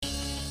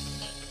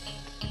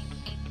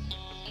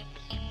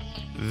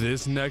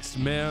This next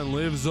man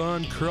lives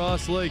on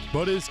Cross Lake,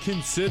 but is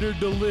considered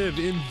to live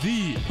in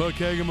the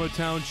Pokegama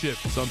Township.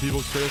 Some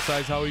people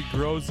criticize how he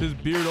grows his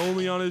beard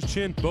only on his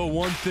chin, but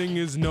one thing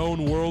is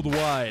known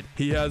worldwide.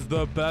 He has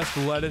the best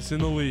lettuce in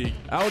the league.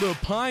 Out of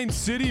Pine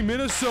City,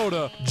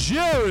 Minnesota,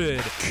 Jared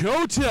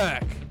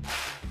Kotek.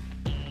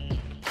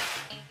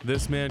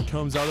 This man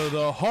comes out of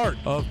the heart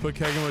of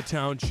Pokegama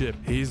Township.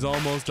 He's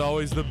almost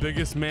always the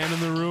biggest man in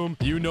the room.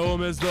 You know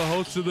him as the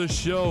host of the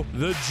show,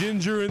 the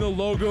ginger in the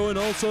logo, and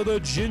also the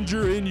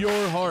ginger in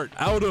your heart.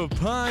 Out of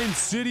Pine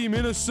City,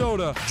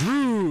 Minnesota,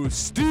 Drew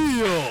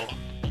Steele.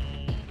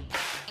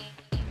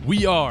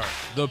 We are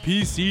the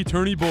PC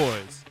Tourney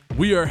Boys.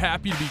 We are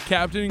happy to be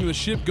captaining the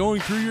ship going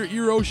through your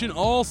ear ocean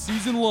all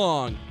season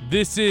long.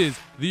 This is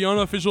the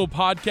unofficial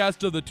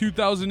podcast of the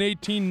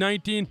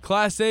 2018-19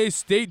 Class A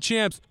state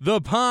champs,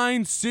 the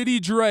Pine City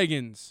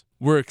Dragons.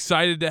 We're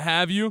excited to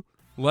have you.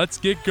 Let's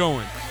get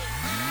going.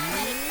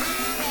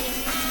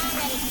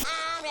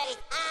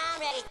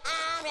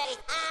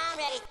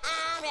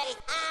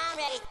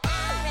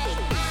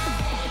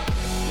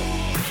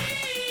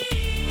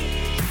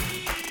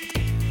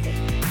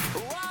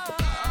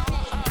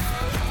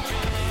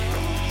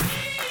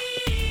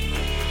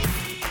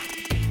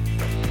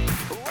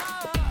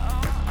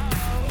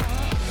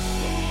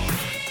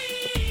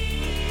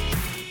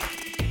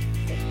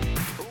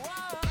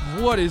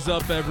 What is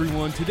up,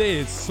 everyone? Today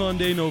is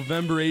Sunday,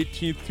 November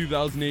 18th,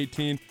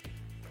 2018.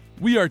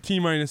 We are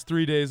T-minus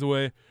 3 days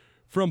away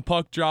from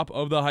puck drop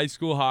of the high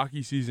school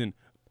hockey season.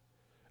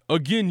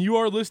 Again, you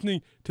are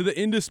listening to the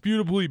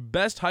indisputably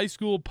best high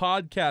school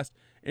podcast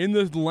in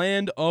the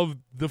land of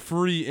the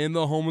free and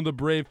the home of the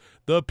brave,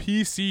 the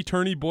PC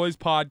Tourney Boys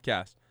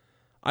podcast.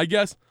 I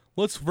guess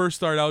let's first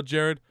start out,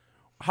 Jared.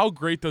 How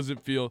great does it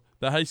feel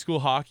that high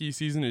school hockey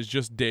season is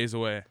just days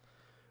away?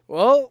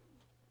 Well,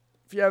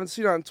 if you haven't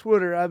seen on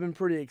Twitter, I've been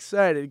pretty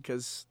excited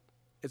because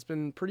it's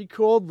been pretty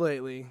cold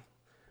lately.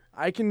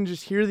 I can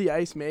just hear the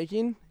ice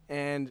making,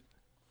 and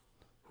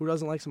who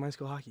doesn't like some high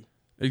school hockey?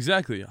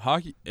 Exactly.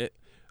 Hockey.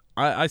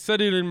 I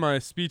said it in my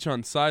speech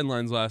on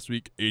Sidelines last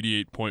week,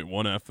 88.1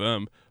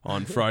 FM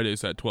on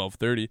Fridays at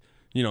 12:30,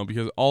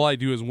 because all I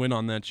do is win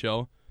on that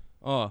show.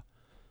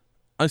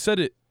 I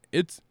said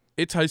it's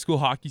high school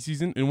hockey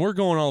season, and we're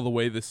going all the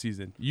way this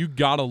season. You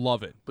got to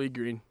love it. Bleed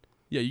green.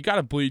 Yeah, you got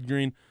to bleed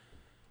green.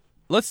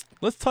 Let's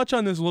touch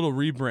on this little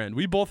rebrand.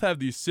 We both have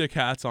these sick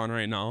hats on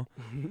right now.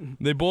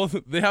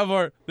 They have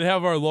our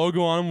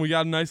logo on them. We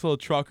got a nice little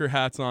trucker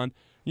hats on.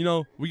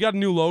 We got a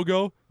new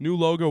logo.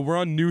 We're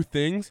on new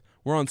things.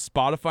 We're on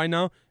Spotify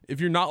now. If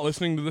you're not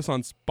listening to this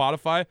on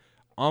Spotify,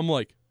 I'm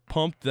like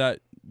pumped that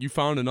you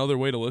found another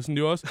way to listen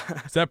to us.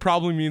 So that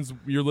probably means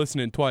you're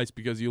listening twice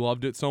because you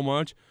loved it so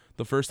much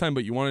the first time,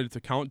 but you wanted it to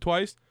count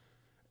twice.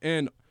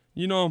 And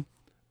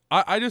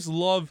I just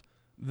love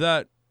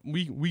that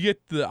we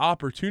get the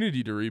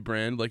opportunity to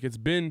rebrand. Like it's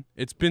been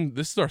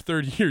this is our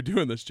third year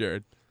doing this,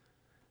 Jared.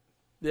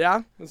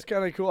 Yeah, it's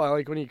kind of cool. I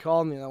like when you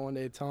called me that one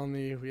day telling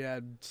me we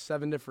had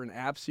 7 different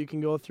apps you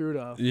can go through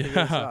to figure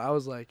this out. I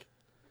was like,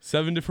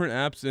 7 different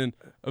apps, and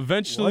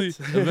eventually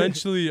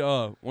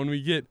when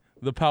we get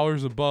the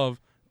powers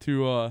above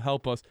to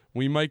help us,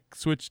 we might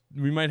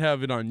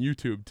have it on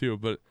YouTube too,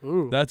 but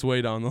ooh, that's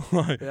way down the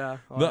line.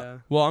 Yeah.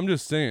 Well, I'm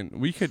just saying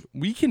we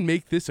can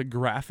make this a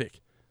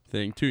graphic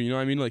thing too. You know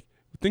what I mean? Like,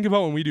 think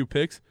about when we do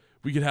picks,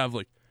 we could have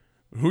like,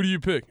 who do you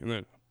pick? And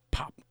then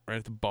pop right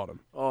at the bottom.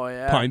 Oh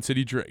yeah. Pine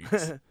City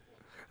Dragons.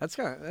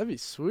 That'd be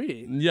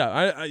sweet.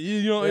 Yeah,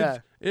 Yeah.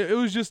 It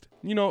was just,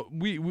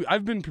 we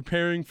I've been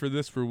preparing for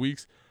this for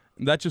weeks.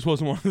 That just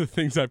wasn't one of the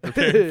things I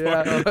prepared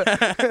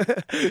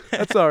for.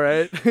 That's all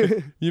right.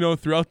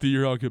 Throughout the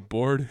year I'll get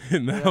bored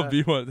and that'll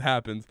be what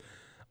happens.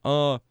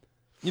 We've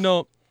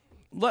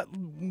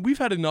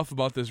had enough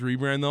about this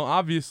rebrand though.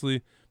 Obviously,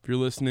 if you're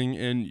listening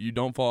and you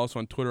don't follow us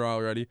on Twitter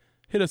already,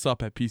 hit us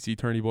up at PC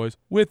Tourney Boys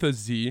with a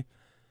Z.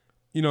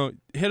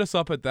 Hit us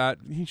up at that.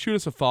 You can shoot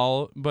us a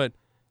follow, but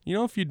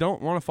if you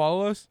don't want to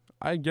follow us,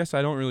 I guess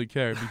I don't really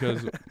care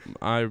because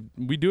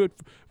we do it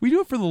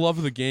for the love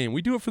of the game.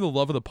 We do it for the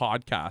love of the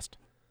podcast.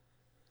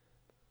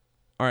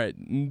 All right,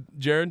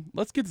 Jared,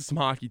 let's get to some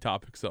hockey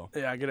topics though.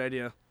 Yeah, good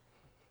idea.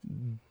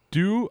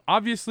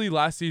 Obviously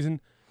last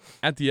season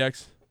at the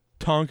X,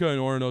 Tonka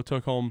and Orono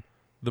took home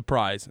the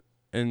prize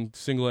in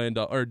single A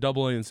or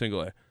double A and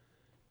single A.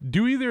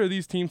 Do either of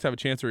these teams have a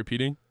chance of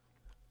repeating?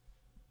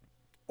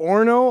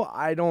 Orono,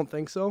 I don't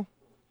think so.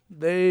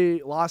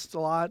 They lost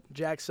a lot.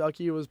 Jack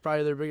Sucky was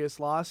probably their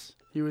biggest loss.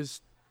 He was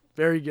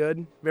very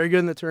good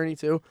in the tourney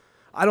too.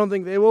 I don't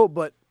think they will,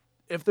 but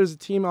if there's a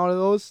team out of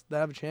those that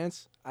have a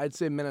chance, I'd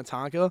say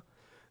Minnetonka.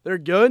 They're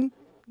good.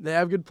 They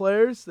have good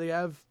players.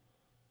 They're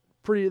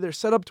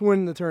set up to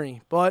win the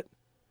tourney, but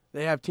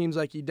they have teams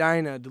like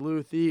Edina,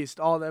 Duluth East,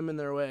 all of them in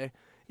their way.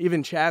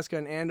 Even Chaska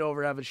and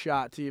Andover have a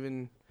shot to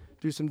even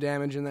do some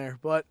damage in there.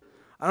 But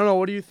I don't know.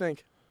 What do you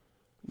think?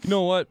 You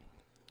know what?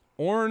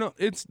 Orono,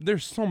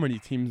 there's so many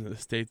teams in the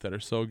state that are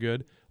so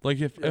good. Like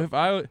if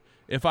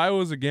if I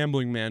was a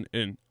gambling man,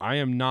 and I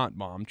am not,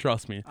 Mom,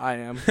 trust me. I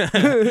am.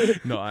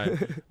 No,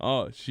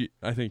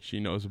 I think she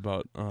knows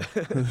about.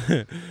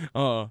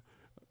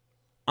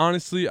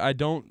 Honestly, I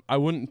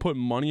wouldn't put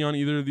money on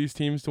either of these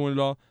teams to win it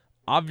all.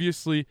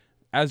 Obviously,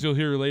 as you'll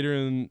hear later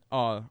in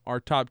our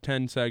top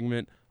 10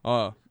 segment,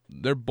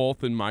 they're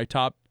both in the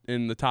top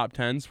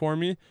 10s for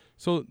me.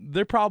 So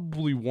they're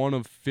probably one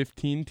of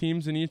 15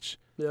 teams in each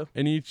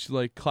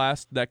like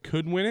class that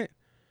could win it.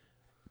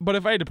 But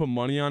if I had to put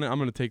money on it, I'm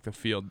going to take the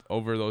Field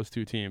over those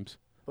two teams.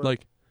 But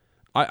like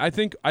I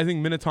think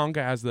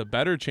Minnetonka has the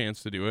better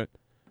chance to do it.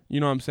 You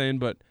know what I'm saying?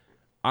 But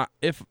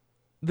if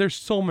there's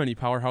so many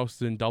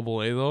powerhouses in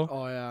Double A though.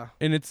 Oh yeah.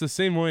 And it's the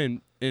same way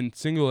in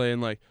Single A,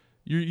 and like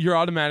you're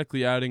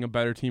automatically adding a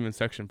better team in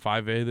Section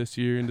 5A this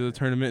year into the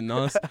tournament and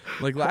us.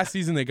 Like last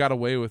season they got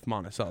away with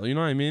Monticello. You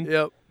know what I mean?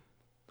 Yep.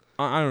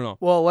 I don't know.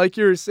 Well, like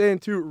you were saying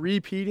too,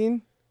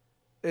 repeating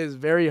is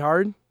very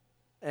hard,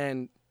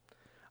 and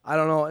I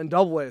don't know, in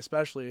Double A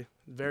especially,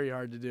 very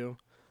hard to do.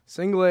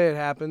 Single A it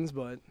happens,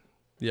 but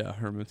yeah,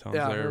 Hermantown's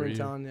there every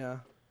year. Hermantown, yeah.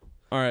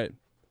 All right.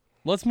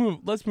 Let's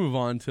move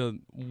on to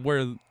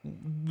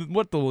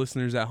what the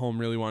listeners at home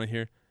really want to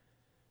hear.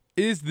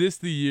 Is this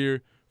the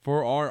year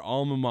for our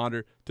alma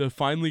mater to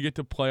finally get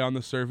to play on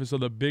the surface of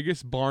the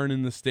biggest barn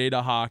in the state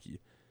of hockey?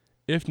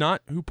 If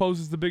not, who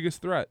poses the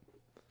biggest threat?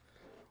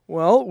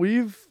 Well,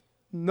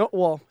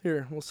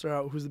 here, we'll start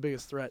out. Who's the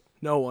biggest threat?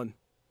 No one.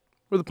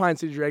 We're the Pine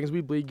City Dragons.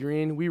 We bleed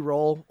green. We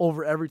roll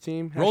over every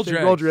team. Roll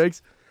Drags. Roll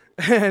Drags.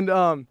 And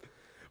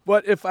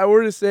but if I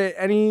were to say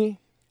any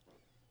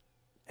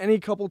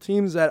couple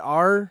teams that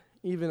are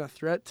even a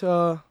threat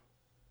to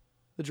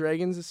the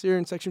Dragons this year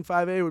in Section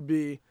 5A would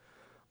be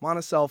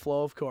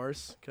Monticello, of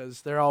course,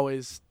 because when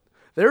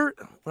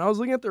I was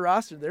looking at the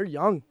roster, they're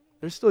young.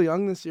 They're still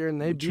young this year, and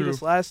they beat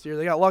us last year.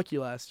 They got lucky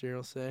last year,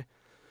 I'll say.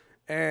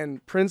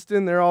 And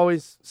Princeton, they're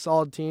always a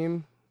solid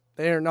team.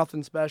 They are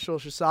nothing special.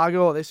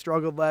 Chisago, they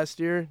struggled last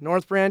year.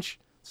 North Branch,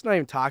 let's not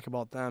even talk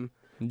about them.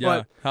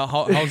 Yeah,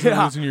 how's it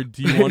losing your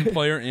D1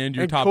 player and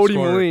your top Cody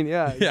scorer? Moline,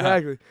 yeah,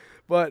 exactly.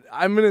 But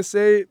I'm going to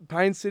say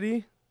Pine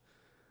City,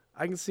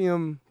 I can see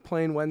them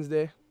playing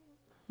Wednesday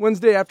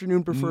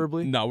afternoon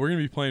preferably. No, we're going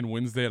to be playing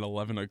Wednesday at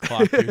 11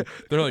 o'clock, dude.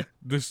 They're like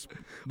this.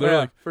 They're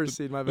like first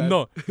seed, my bad.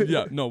 No,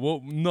 yeah, no,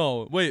 well,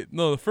 no, wait,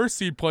 no, the first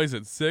seed plays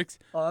at 6.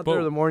 Oh, that's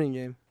the morning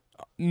game.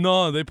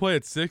 No, they play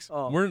at 6.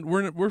 Oh.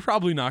 We're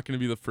probably not going to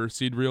be the first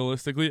seed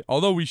realistically,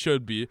 although we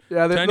should be.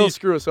 Yeah, they'll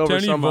screw us over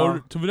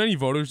somehow. To any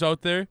voters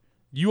out there,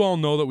 you all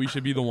know that we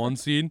should be the 1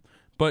 seed,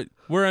 but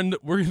they're going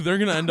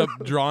to end up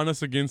drawing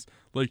us against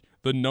like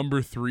the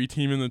number 3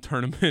 team in the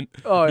tournament.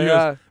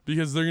 Oh,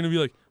 because they're going to be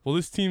like, well,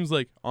 this team's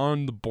like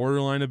on the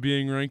borderline of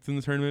being ranked in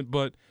the tournament,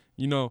 but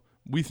you know,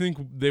 we think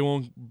they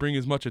won't bring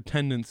as much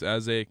attendance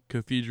as a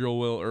Cathedral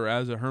will or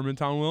as a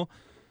Hermantown will.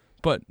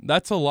 But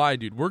that's a lie,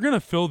 dude. We're going to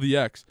fill the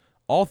X.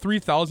 All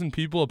 3,000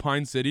 people of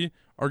Pine City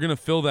are going to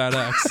fill that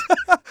X.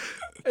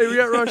 Hey, we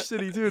got Rush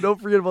City, too. Don't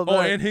forget about that. Oh,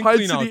 and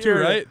Hinckley now, too,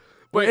 right?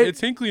 Wait,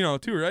 it's Hinckley now,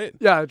 too, right?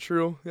 Yeah,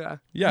 true. Yeah.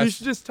 Yes. You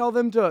should just tell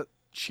them to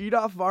cheat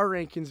off of our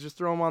rankings. Just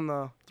throw them on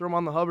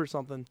the hub or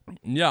something.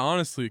 Yeah,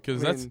 honestly,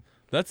 because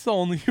that's the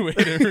only way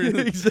to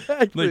really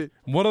exactly. Like,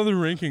 what other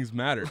rankings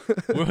matter?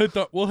 We'll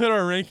hit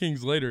our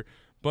rankings later.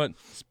 But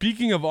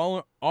speaking of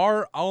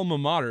our alma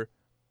mater,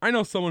 I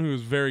know someone who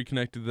is very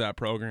connected to that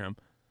program.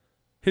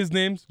 His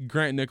name's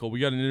Grant Nicoll. We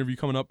got an interview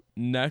coming up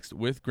next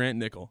with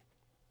Grant Nicoll.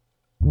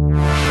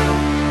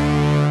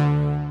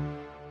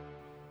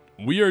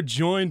 We are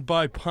joined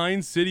by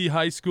Pine City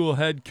High School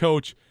head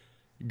coach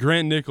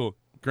Grant Nicoll.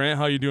 Grant,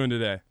 how you doing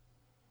today?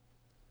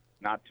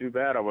 Not too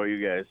bad. How about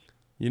you guys?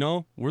 You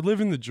know, we're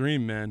living the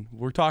dream, man.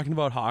 We're talking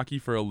about hockey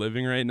for a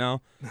living right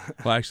now.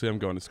 Well, actually, I'm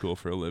going to school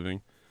for a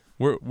living.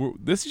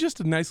 This is just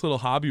a nice little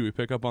hobby we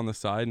pick up on the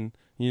side, and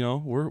you know,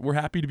 we're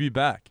happy to be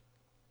back.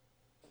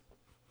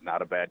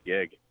 Not a bad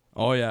gig.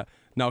 Oh yeah.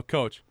 Now,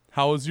 Coach,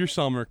 how was your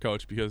summer,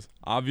 Coach? Because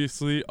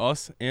obviously,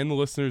 us and the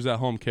listeners at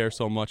home care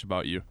so much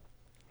about you.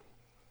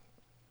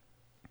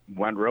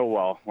 Went real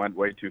well. Went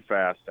way too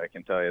fast, I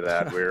can tell you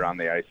that. We were on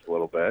the ice a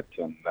little bit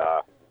and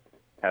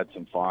had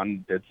some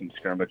fun, did some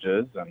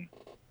scrimmages, and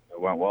it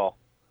went well.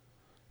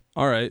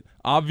 All right.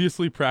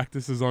 Obviously,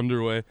 practice is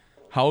underway.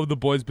 How have the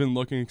boys been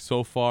looking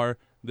so far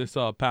this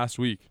past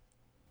week?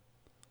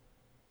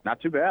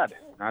 Not too bad.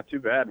 Not too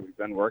bad. We've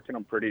been working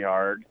them pretty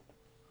hard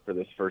for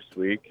this first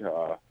week.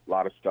 A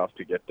lot of stuff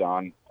to get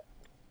done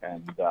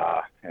and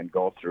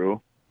go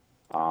through.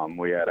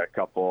 We had a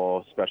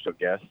couple special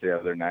guests the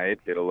other night.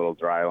 Did a little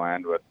dry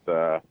land with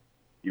the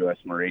U.S.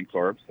 Marine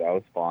Corps. That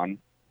was fun.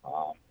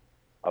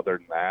 Other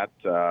than that,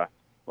 a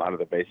lot of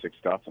the basic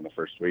stuff in the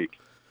first week.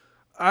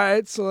 All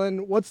right, so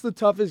then what's the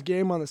toughest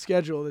game on the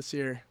schedule this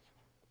year?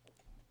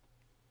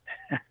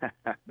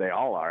 They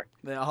all are.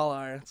 They all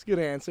are. That's a good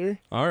answer.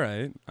 All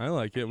right. I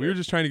like it. We were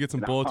just trying to get some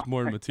bulletin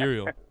board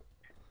material.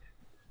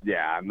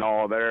 Yeah,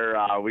 no,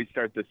 we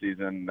start the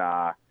season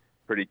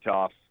pretty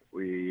tough.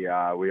 We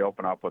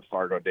open up with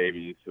Fargo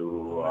Davies,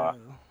 who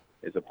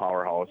is a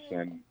powerhouse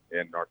in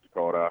North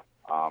Dakota.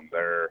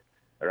 They're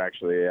they're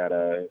actually at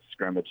a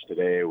scrimmage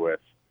today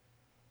with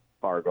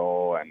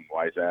Fargo and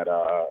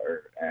Wayzata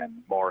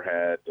and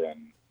Moorhead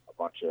and a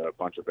bunch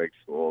of big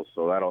schools.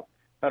 So that'll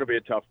be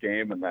a tough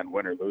game. And then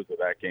win or lose of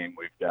that game,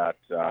 we've got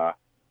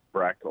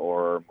Breck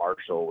or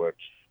Marshall,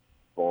 which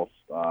both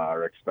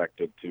are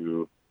expected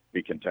to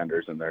be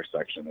contenders in their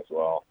section as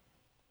well.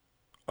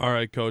 All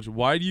right, Coach.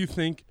 Why do you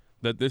think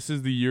that this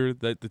is the year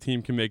that the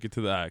team can make it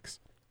to the X?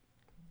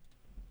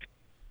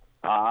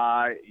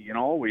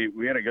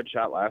 We had a good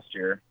shot last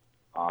year,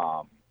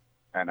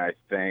 and I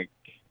think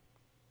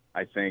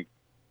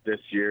this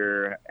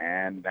year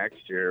and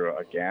next year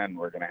again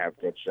we're going to have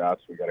good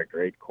shots. We got a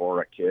great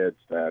core of kids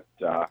that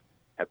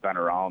have been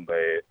around.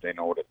 They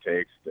know what it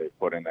takes. They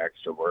put in the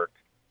extra work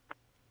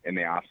in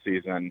the off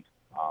season.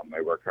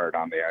 They work hard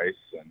on the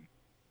ice, and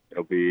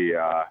it'll be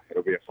a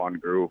fun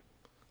group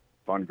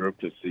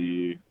to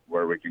see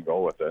where we can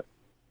go with it.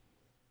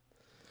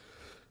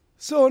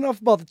 So enough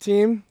about the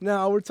team.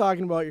 Now we're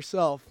talking about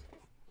yourself.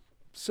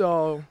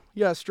 So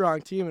you got a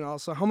strong team, and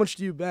also, how much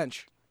do you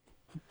bench?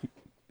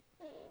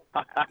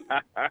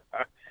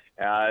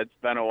 It's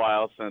been a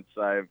while since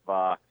I've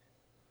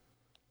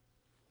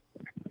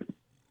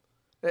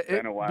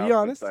be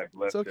honest. since I've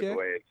lifted It's okay.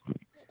 weights.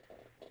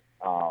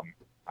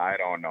 I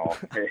don't know.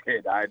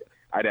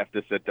 I'd have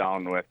to sit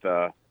down with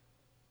a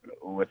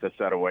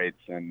set of weights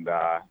and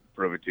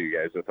prove it to you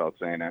guys without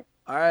saying it.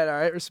 All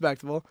right,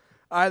 respectable.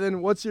 All right,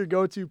 then what's your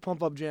go-to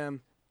pump-up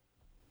jam?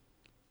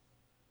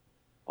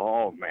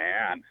 Oh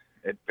man,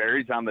 it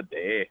varies on the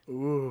day.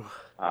 Ooh.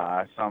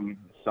 Some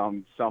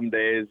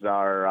days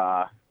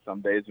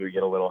we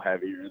get a little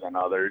heavier than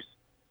others.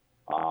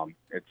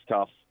 It's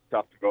tough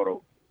to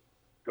go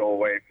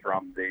away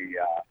from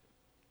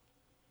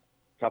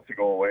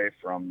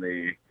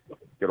the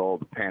good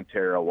old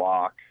Pantera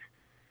walk.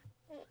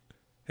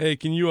 Hey,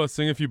 can you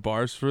sing a few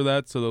bars for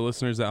that so the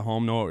listeners at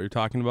home know what you're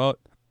talking about?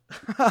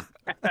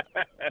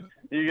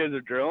 You guys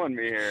are drilling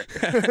me here.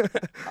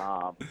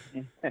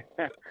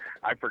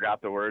 I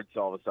forgot the words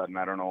all of a sudden.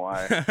 I don't know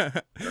why.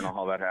 I don't know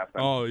how that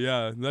happened. Oh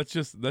yeah, that's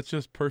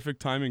just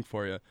perfect timing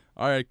for you.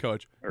 All right,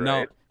 Coach.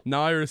 Right.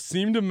 Now I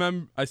seem to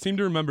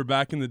remember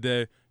back in the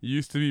day you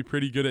used to be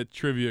pretty good at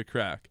trivia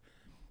crack.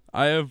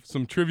 I have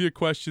some trivia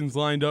questions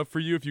lined up for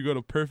you. If you go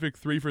to perfect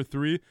 3 for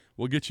 3,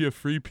 we'll get you a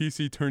free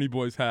PC Tourney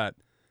Boys hat.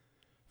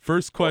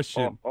 First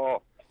question.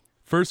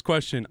 First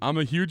question. I'm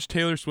a huge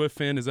Taylor Swift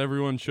fan, as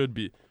everyone should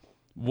be.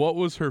 What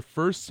was her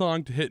first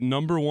song to hit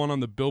number 1 on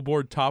the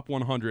Billboard Top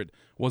 100?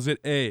 Was it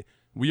A,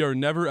 We Are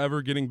Never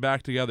Ever Getting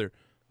Back Together,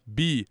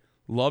 B,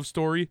 Love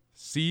Story,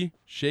 C,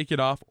 Shake It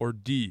Off, or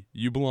D,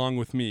 You Belong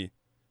With Me?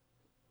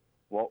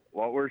 What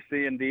were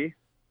C and D?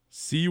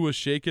 C was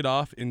Shake It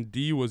Off, and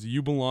D was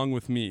You Belong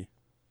With Me.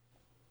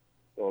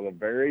 So the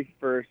very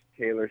first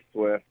Taylor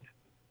Swift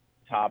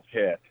top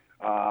hit.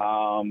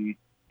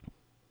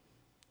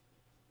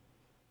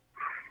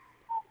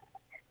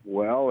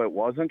 Well, it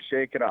wasn't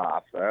Shake It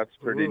Off. That's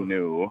pretty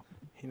new.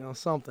 You know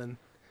something.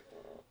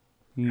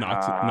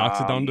 Knocks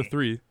it down to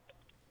 3.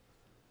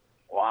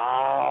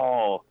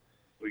 Wow.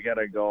 We got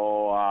to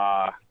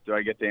go. Do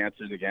I get the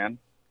answers again?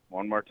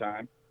 One more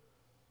time?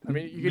 I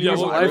mean, you could Yeah,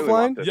 use a well, I really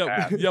lifeline.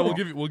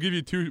 We'll give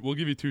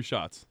you 2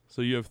 shots.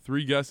 So you have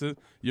 3 guesses.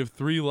 You have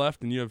 3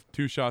 left, and you have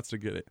 2 shots to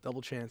get it.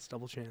 Double chance.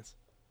 Double chance.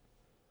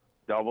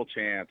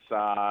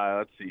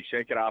 Let's see.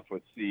 Shake It Off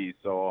with C.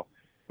 So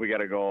we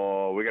gotta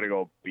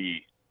go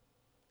B.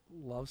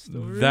 Love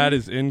Story. That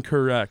is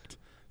incorrect.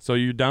 So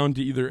you're down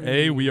to either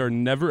A, We Are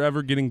Never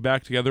Ever Getting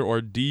Back Together,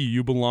 or D,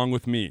 You Belong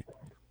With Me.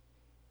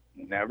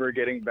 Never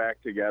Getting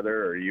Back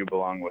Together, or You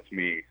Belong With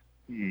Me.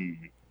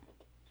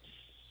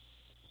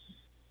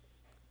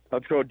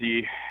 Let's go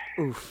D.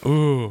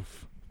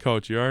 Oof.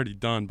 Coach, you're already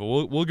done, but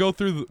we'll go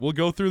through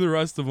the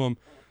rest of them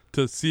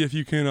to see if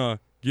you can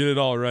get it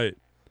all right.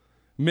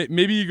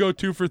 Maybe you go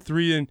 2 for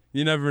 3, and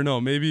you never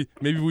know. Maybe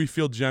we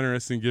feel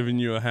generous in giving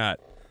you a hat.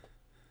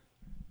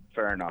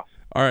 Fair enough.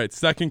 All right,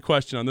 second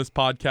question. On this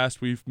podcast,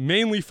 we've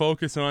mainly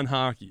focused on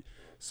hockey.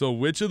 So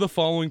which of the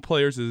following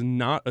players is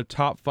not a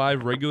top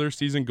 5 regular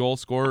season goal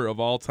scorer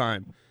of all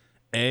time?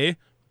 A,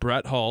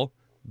 Brett Hull,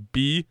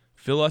 B,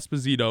 Phil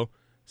Esposito,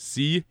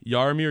 C,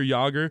 Jaromir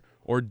Jagr,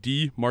 or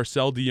D,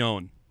 Marcel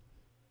Dion?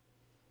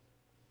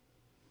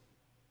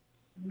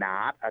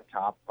 Not a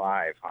top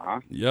 5, huh?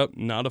 Yep,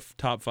 not a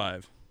top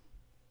 5.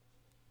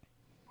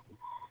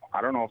 I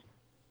don't know.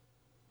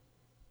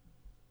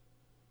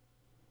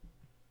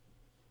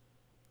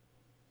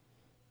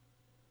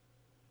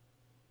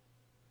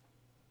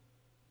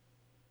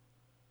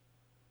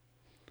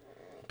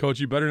 Coach,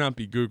 you better not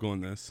be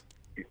Googling this.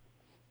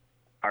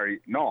 Are you?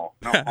 No,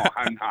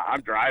 I'm not.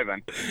 I'm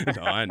driving.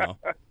 No, I know.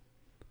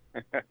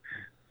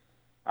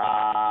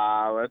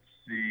 Let's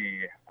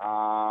see.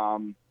 I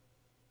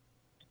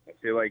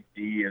feel like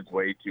D is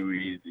way too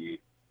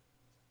easy.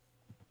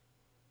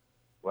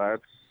 I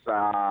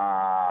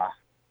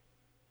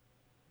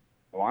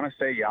want to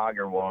say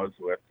Jagr was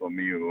with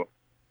Lemieux.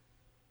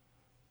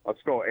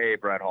 Let's go A,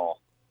 Brett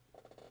Hull.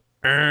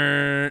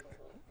 That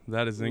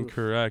is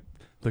incorrect.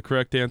 The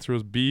correct answer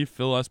was B,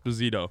 Phil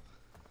Esposito.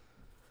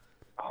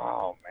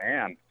 Oh,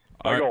 man. If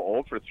All I right. go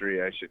 0 for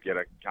 3, I should get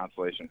a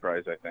consolation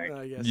prize, I think.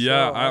 I guess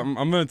Yeah, so, huh?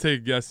 I'm gonna take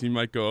a guess. You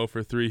might go 0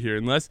 for 3 here,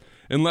 unless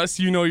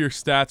you know your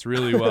stats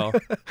really well.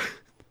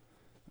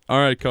 All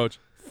right, Coach.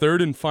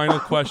 Third and final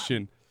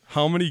question: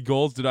 how many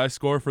goals did I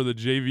score for the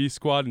JV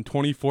squad in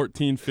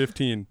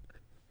 2014-15?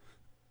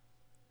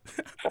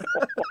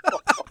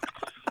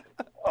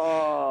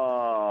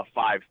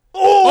 5.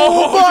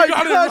 Oh, my you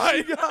got it gosh,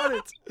 right. you got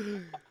it.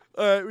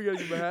 All right, we got to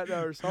give him a hat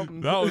now or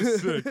something. That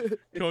was sick,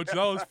 Coach. That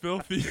was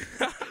filthy.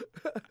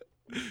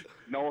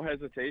 No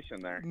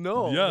hesitation there.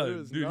 No. Yeah, there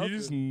was dude, he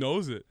just nothing.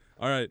 knows it.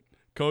 All right,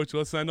 Coach,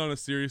 let's end on a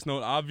serious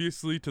note.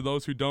 Obviously, to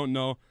those who don't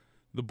know,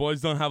 the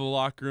boys don't have a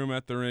locker room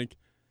at the rink.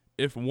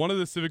 If one of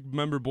the Civic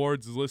member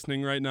boards is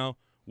listening right now,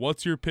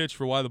 what's your pitch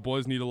for why the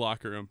boys need a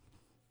locker room?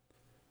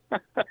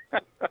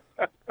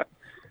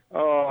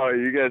 Oh,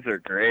 you guys are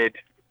great.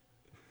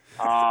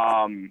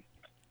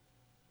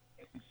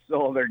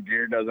 So their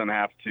gear doesn't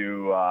have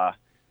to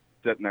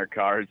sit in their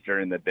cars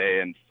during the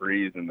day and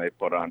freeze, and they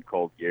put on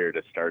cold gear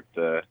to start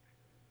the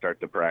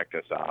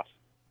practice off.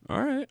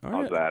 All right.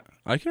 How's that?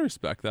 I can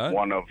respect that.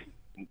 One of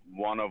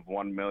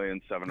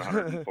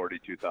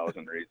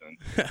 1,742,000 reasons.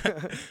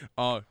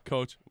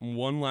 Coach,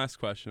 one last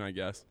question, I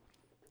guess.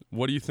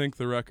 What do you think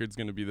the record's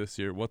going to be this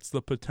year? What's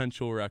the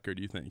potential record,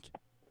 you think?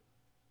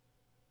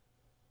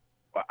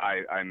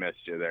 I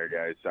missed you there,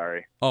 guys.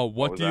 Sorry. Oh,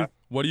 What was that?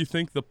 what do you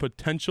think the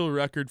potential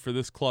record for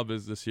this club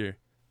is this year?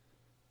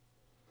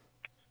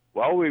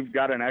 Well, we've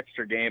got an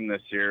extra game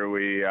this year.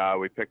 We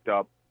picked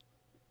up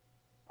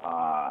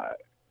a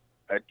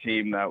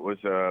team that was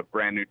a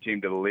brand new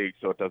team to the league,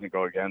 so it doesn't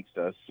go against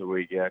us. So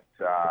we get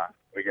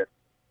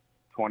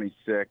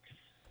 26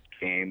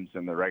 games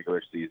in the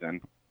regular season.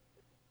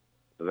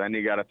 So then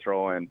you got to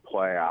throw in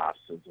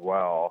playoffs as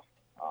well.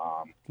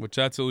 Which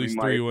that's at least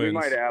 3 wins. We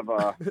might have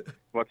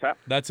what's that?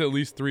 That's at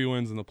least 3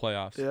 wins in the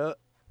playoffs. Yeah,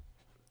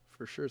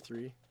 for sure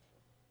 3.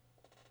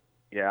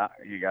 Yeah,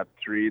 you got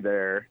 3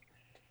 there.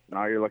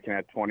 Now you're looking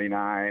at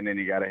 29, and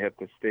you got to hit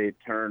the state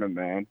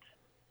tournament.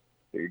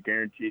 So you're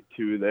guaranteed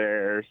 2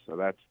 there, so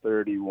that's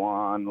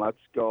 31. Let's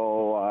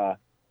go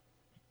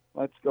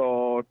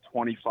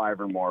 25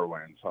 or more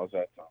wins. How's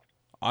that sound?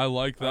 I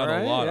like that All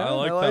right, a lot. yeah, I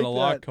like that a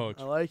lot, that. Coach.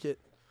 I like it.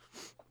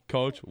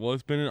 Coach, well,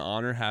 it's been an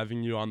honor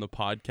having you on the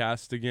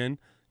podcast again.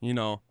 You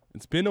know,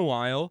 it's been a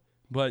while,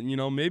 but, you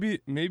know, maybe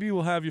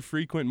we'll have you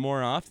frequent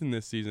more often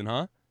this season,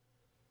 huh?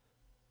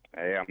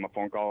 Hey, I'm a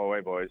phone call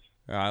away, boys.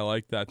 I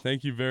like that.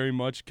 Thank you very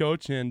much,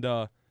 Coach. And,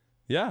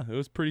 yeah, it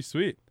was pretty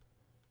sweet.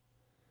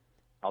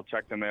 I'll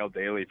check the mail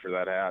daily for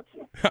that hat.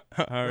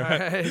 All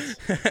right.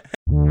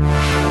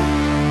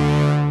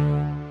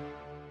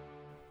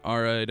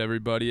 All right,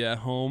 everybody at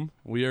home.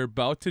 We are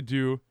about to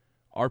do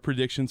our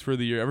predictions for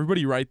the year.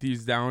 Everybody write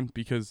these down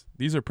because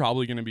these are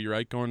probably going to be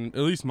right going. At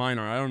least mine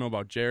are. I don't know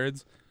about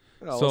Jared's.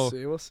 Oh,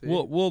 So, we'll see.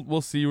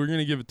 We'll see. We're going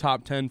to give a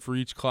top 10 for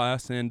each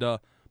class. And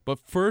but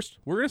first,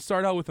 we're going to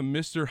start out with a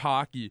Mr.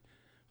 Hockey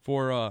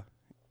for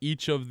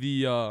each of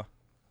the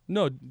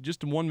no,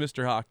 just one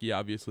Mr. Hockey,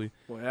 obviously.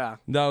 Well, yeah.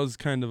 That was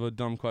kind of a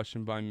dumb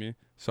question by me.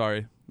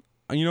 Sorry.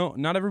 You know,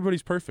 not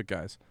everybody's perfect,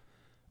 guys.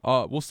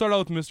 We'll start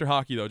out with Mr.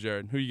 Hockey, though,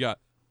 Jared. Who you got?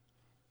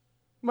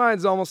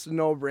 Mine's almost a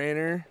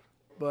no-brainer,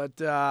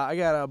 but I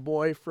got a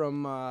boy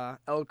from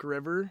Elk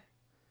River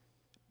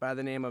by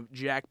the name of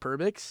Jack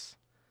Perbix.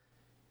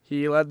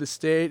 He led the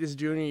state his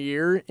junior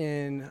year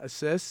in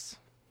assists,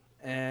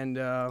 and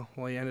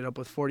he ended up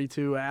with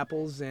 42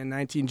 apples and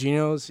 19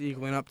 Genos,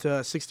 equaling up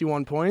to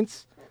 61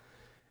 points.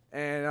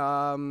 And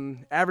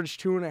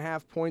averaged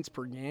 2.5 points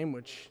per game,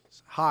 which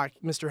is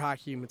Mr.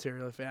 Hockey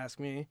material, if you ask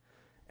me.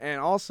 And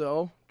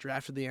also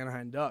drafted the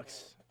Anaheim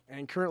Ducks.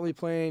 And currently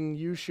playing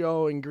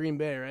U-Show in Green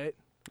Bay, right?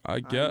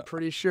 I'm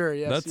pretty sure,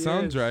 yes. That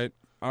sounds right.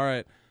 All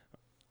right.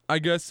 I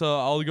guess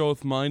I'll go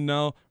with mine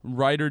now.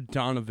 Ryder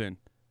Donovan.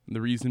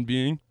 The reason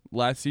being,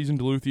 last season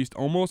Duluth East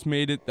almost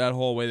made it that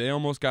whole way. They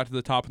almost got to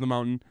the top of the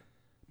mountain.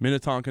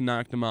 Minnetonka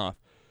knocked them off.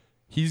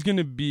 He's going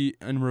to be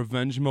in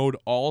revenge mode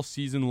all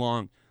season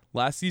long.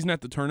 Last season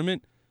at the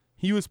tournament,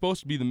 he was supposed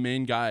to be the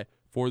main guy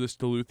for this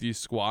Duluth East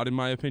squad, in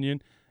my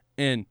opinion.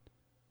 And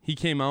he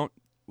came out,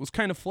 was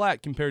kind of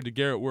flat compared to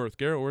Garrett Worth.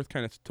 Garrett Worth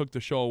kind of took the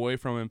show away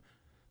from him.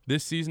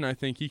 This season, I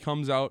think he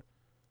comes out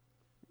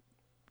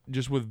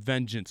just with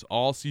vengeance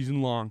all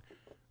season long,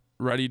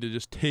 ready to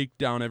just take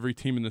down every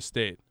team in the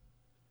state.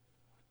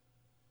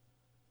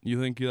 You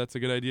think that's a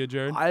good idea,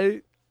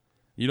 Jared?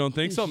 You don't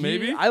think so?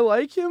 Maybe? I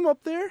like him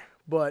up there,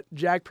 but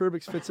Jack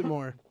Perbix fits it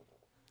more.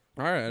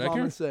 All right, That's all I'm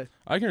gonna say.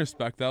 I can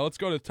respect that. Let's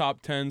go to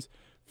top 10s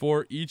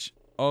for each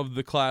of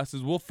the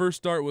classes. We'll first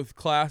start with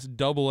Class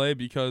AA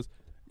because,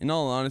 in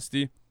all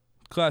honesty,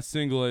 Class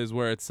Single A is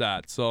where it's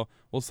at. So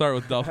we'll start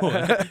with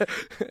AA.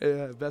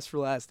 Yeah, best for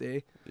last, eh?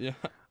 Yeah.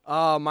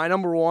 My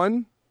number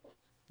 1.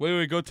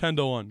 Wait, go 10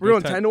 to 1. We're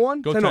going 10 to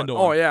 1? Go 10 to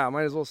 1. Oh, yeah,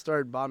 might as well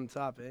start bottom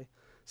top, eh?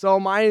 So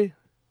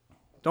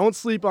don't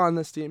sleep on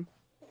this team,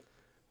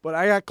 but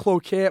I got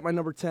Cloquet at my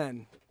number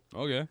 10.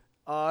 Okay.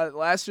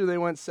 Last year they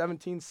went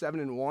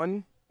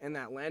 17-7-1, and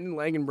that Landon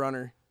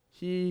Langenbrunner,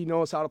 he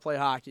knows how to play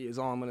hockey is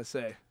all I'm going to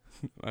say.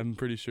 I'm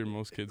pretty sure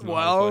most kids know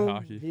how to play Well,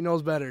 hockey. he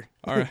knows better.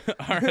 All right.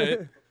 All right.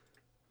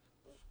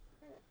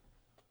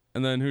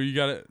 And then who you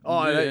got it?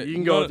 Oh, you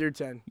can go with your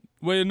 10.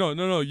 Wait,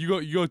 no. You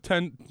go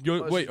 10.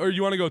 Wait, or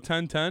you want to go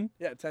 10-10?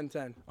 Yeah,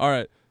 10-10. All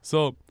right.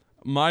 So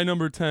my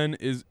number 10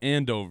 is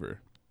Andover.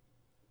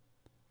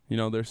 You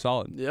know, they're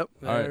solid. Yep,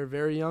 All right. they're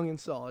very young and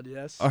solid,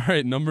 yes. All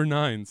right, number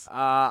 9s.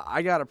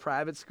 I got a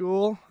private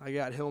school. I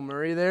got Hill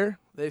Murray there.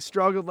 They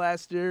struggled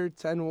last year,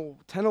 10,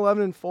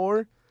 11, and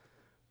 4.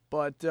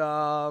 But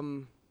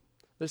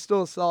they're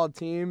still a solid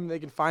team. They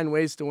can find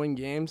ways to win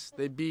games.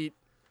 They beat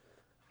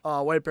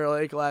White Bear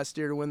Lake last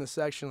year to win the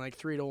section like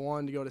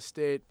 3-1 to go to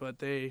state. But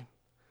they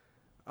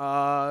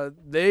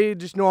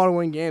just know how to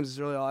win games is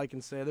really all I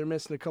can say. They're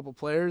missing a couple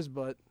players,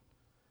 but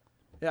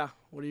yeah,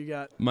 what do you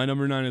got? My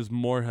number 9 is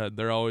Moorhead.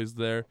 They're always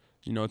there.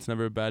 You know, it's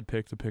never a bad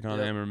pick to pick on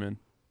Yep. Ammerman.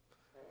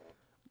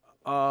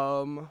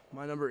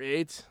 My number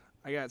 8,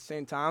 I got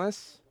St.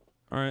 Thomas.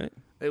 All right.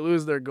 They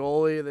lose their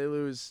goalie. They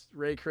lose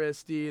Ray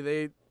Christie.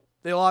 They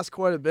lost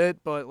quite a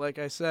bit, but like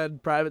I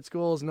said, private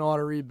schools know how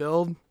to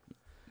rebuild.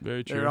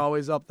 Very true. They're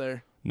always up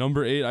there.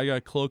 Number 8, I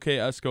got Cloquet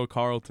Esco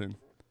Carleton.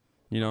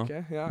 You know,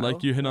 Okay, yeah.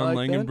 like you hit I on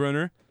like that.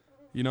 Langenbrunner.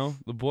 You know,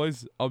 the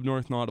boys up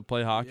north know how to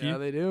play hockey. Yeah,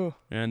 they do.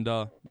 And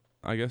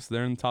I guess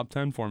they're in the top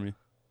 10 for me.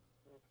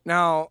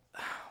 Now,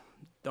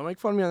 don't make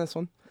fun of me on this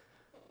one.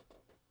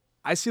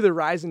 I see the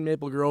rise in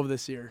Maple Grove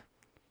this year.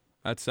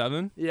 At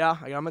 7? Yeah,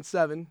 I got them at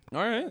 7. All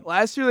right.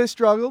 Last year they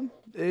struggled.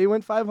 They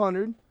went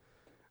 500.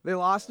 They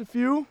lost a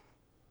few,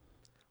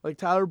 like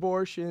Tyler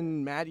Borsch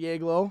and Matt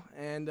Yaglow,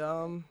 and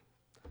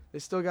they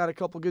still got a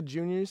couple good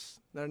juniors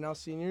that are now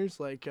seniors,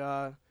 like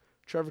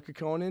Trevor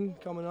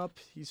Kekkonen coming up.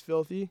 He's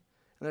filthy.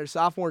 And their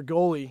sophomore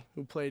goalie,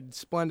 who played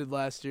splendid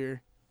last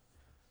year.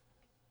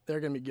 They're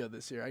going to be good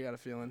this year, I got a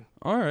feeling.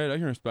 All right, I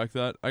can respect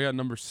that. I got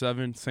number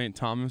 7, St.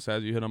 Thomas,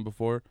 as you hit on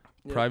before.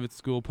 Yep. Private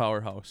school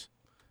powerhouse.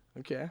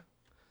 Okay.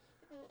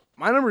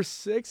 My number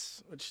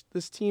 6, which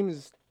this team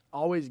is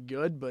always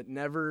good, but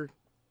never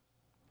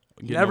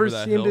Getting over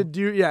that seem hill.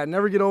 to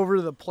never get over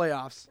to the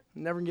playoffs.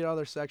 Never get out of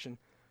their section.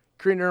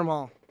 Cretin-Durham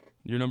Hall.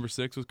 Your number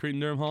 6 was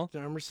Cretin-Durham Hall?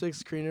 Number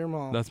 6, Cretin-Durham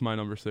Hall. That's my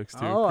number 6, too.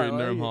 Oh, I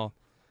Cretin-Durham like it. Hall.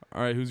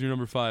 All right, who's your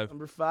number 5?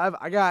 Number 5,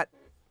 I got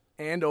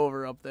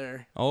Andover up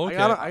there. Oh, okay.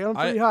 I got them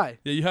pretty high.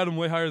 Yeah, you had him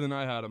way higher than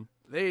I had him.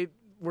 They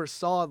were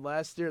solid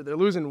last year. They're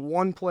losing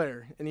one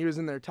player, and he was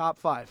in their top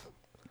 5.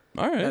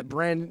 All right. That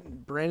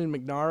Brandon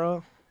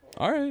McNara.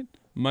 All right.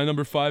 My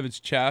number 5 is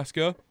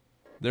Chaska.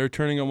 They're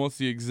returning almost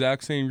the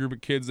exact same group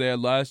of kids they had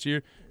last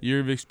year. Year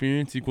of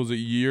experience equals a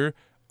year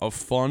of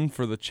fun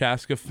for the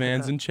Chaska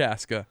fans in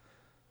Chaska.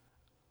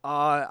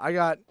 I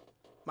got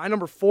my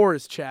number 4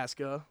 is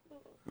Chaska,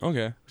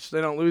 Okay. which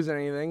they don't lose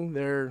anything.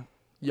 They're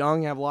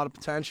young, have a lot of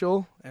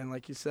potential, and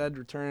like you said,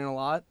 returning a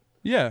lot.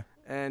 Yeah.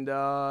 And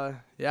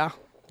yeah,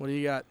 what do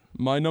you got?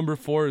 My number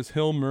 4 is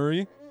Hill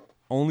Murray,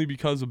 only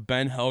because of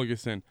Ben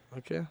Helgeson.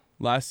 Okay.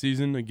 Last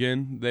season,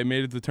 again, they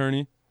made it to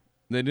tourney.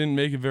 They didn't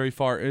make it very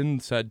far in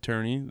said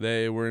tourney.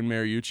 They were in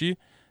Mariucci.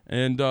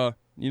 And,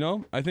 you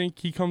know, I think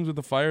he comes with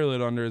a fire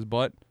lit under his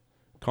butt,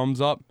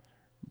 comes up,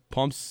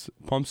 pumps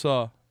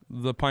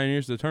the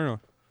Pioneers to tourney.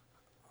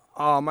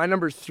 My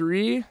number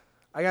 3,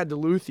 I got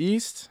Duluth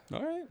East.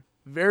 All right.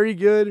 Very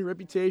good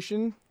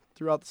reputation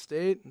throughout the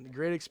state.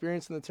 Great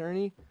experience in the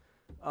tourney.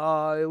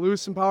 They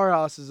lose some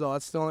powerhouses, though.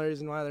 That's the only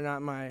reason why they're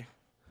not my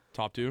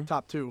Top 2?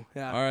 top 2.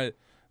 Yeah. All right.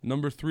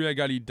 Number 3, I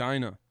got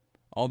Edina.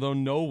 Although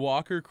no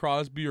Walker,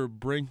 Crosby, or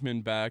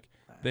Brinkman back,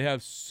 they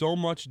have so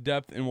much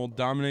depth and will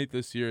dominate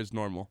this year as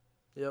normal.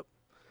 Yep.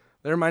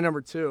 They're my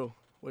number 2,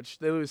 which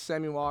they lose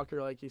Sammy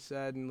Walker, like you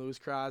said, and lose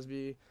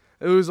Crosby.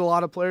 They lose a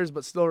lot of players,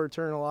 but still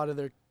return a lot of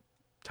their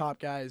top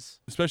guys.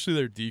 Especially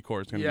their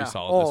decor is going to Yeah. be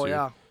solid this year.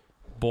 Yeah.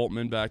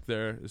 Boltman back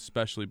there,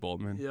 especially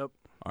Boltman. Yep.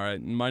 All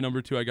right. My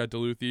number 2, I got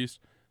Duluth East.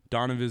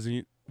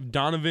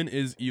 Donovan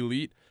is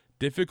elite.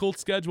 Difficult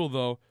schedule,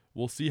 though.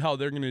 We'll see how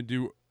they're going to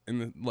do in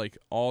the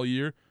all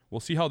year. We'll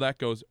see how that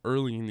goes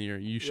early in the year.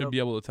 You should Yep. be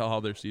able to tell how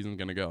their season's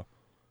going to go.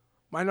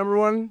 My number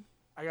 1,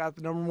 I got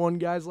the number 1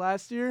 guys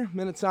last year,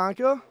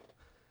 Minnetonka.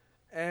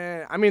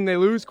 And, I mean, they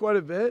lose quite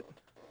a bit.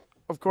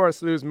 Of course,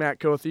 they lose Matt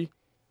Cothy.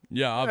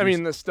 Yeah, I obviously.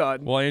 mean, the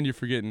stud. Well, and you're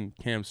forgetting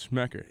Cam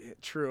Schmecker.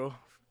 True.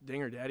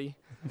 Dinger daddy.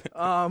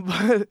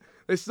 But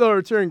they still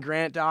return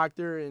Grant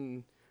Doctor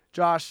and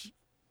Josh,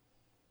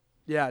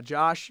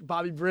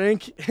 Bobby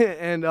Brink.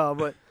 And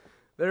but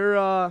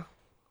they're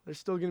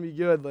still going to be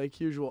good like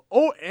usual.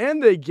 Oh,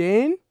 and they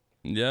gain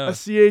Yeah. a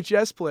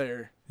CHS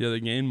player. Yeah, they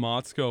gained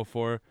Motzko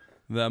for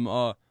them.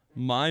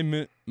 My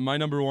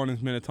number 1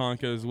 is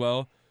Minnetonka as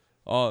well.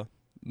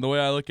 The way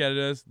I look at it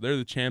is they're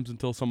the champs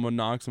until someone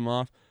knocks them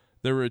off.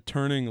 They're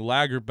returning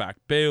Lagerback,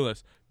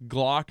 Bayless,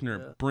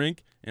 Glockner,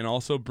 Brink, and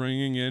also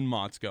bringing in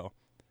Motzko.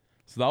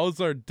 So that was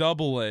our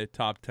double-A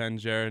top 10,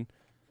 Jared.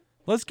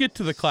 Let's get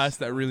to the class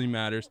that really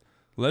matters.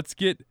 Let's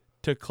get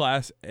to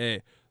Class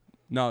A.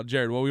 Now,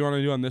 Jared, what we want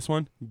to do on this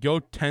one, go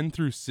 10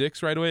 through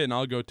 6 right away, and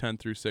I'll go 10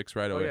 through 6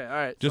 right away. Okay, all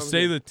right. Just sounds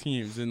say good. the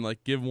teams and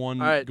give one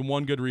All right.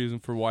 one good reason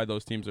for why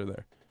those teams are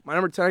there. My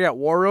number 10, I got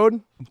War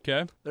Road.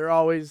 Okay? They're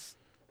always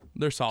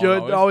They're solid.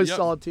 Good, always Yep.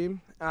 solid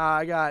team.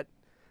 I got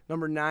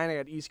number 9. I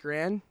got East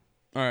Grand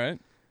All right.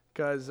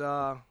 because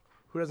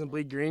who doesn't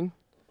bleed green?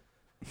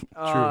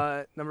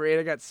 True. Number 8,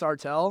 I got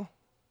Sartell.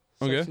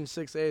 Okay. Section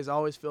 6A is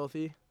always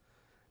filthy.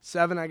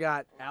 7, I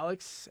got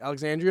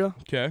Alexandria.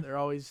 Okay. They're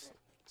always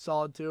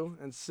solid too.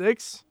 And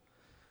 6,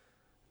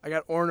 I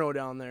got Orno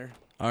down there.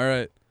 All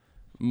right.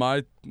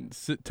 My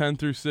 10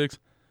 through 6.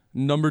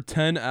 Number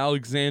 10,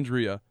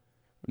 Alexandria.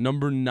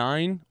 Number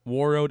 9,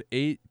 Warroad.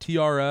 8,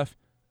 TRF.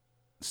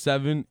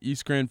 7,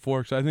 East Grand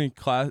Forks. I think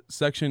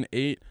Section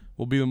 8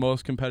 will be the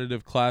most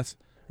competitive class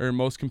or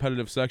most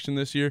competitive section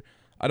this year.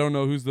 I don't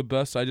know who's the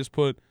best. I just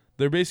put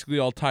they're basically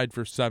all tied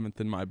for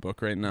 7th in my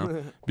book right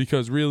now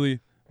because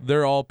really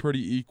they're all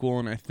pretty equal,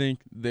 and I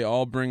think they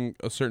all bring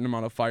a certain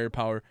amount of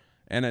firepower.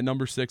 And at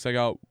number 6, I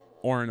got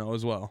Orono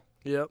as well.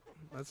 Yep.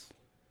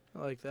 I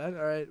like that.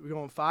 All right, we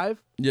going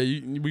 5? Yeah,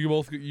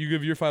 you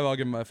give your 5, I'll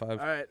give my 5. All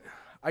right.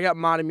 I got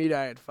Matamidi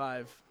at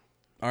 5.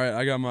 All right,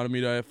 I got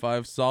Matamidi at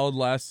 5. Solid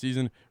last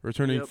season,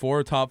 returning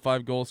 4 top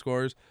 5 goal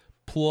scorers.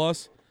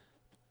 Plus,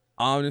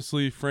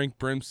 honestly, Frank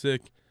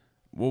Brimsick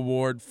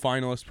award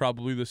finalist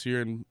probably this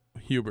year in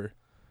Huber.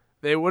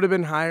 They would have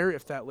been higher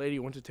if that lady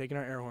wouldn't have taken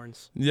our air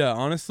horns. Yeah,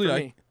 honestly,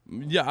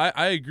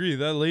 I agree.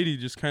 That lady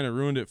just kind of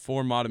ruined it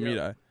for Matamidi.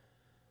 Yep.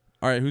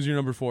 All right, who's your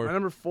number 4?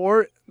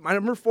 My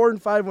number 4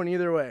 and 5 went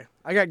either way.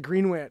 I got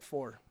Greenway at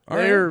 4.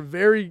 They're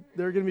going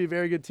to be a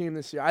very good team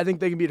this year. I think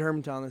they can beat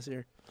Hermantown this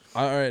year.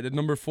 All right, at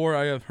number 4,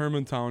 I have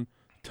Hermantown.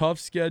 Tough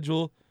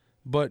schedule,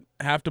 but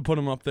have to put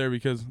them up there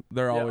because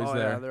they're always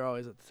there. Yeah, they're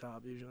always at the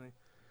top usually.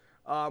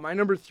 My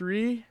number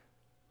 3,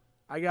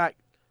 I got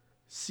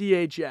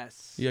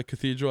CHS. Yeah,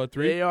 Cathedral at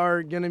 3. They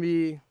are going to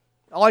be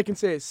 – all I can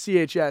say is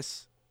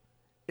CHS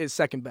is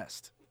second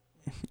best.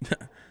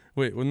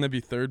 Wait, wouldn't that be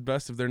third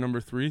best if they're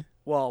number 3?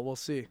 Well, we'll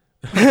see.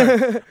 All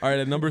right,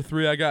 at number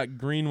 3, I got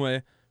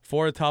Greenway.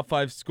 4 top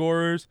 5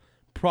 scorers.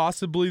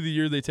 Possibly the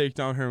year they take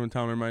down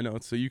Hermantown are my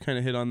notes. So you kind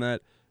of hit on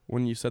that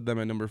when you said them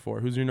at number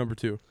 4. Who's your number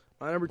 2?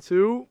 My number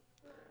 2,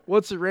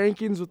 what's the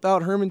rankings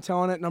without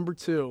Hermantown at number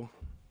 2?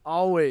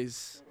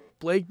 Always.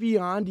 Blake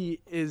Biondi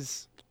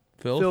is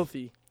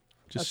filthy.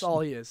 That's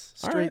all he is.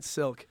 Straight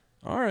silk.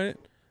 All right.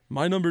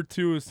 My number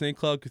 2 is St.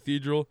 Cloud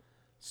Cathedral.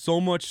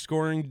 So much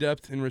scoring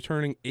depth in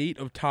returning 8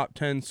 of top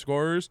 10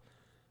 scorers.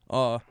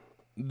 The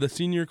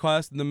senior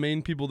class, the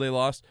main people they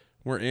lost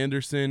were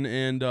Anderson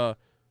and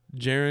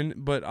Jaron,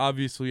 but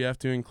obviously you have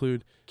to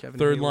include Kevin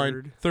third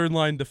Hayward.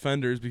 line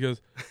defenders because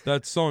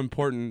that's so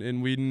important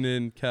in Whedon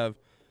and Kev.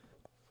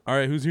 All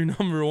right, who's your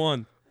number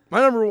 1?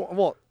 My number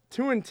 1,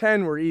 2 and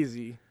 10 were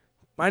easy.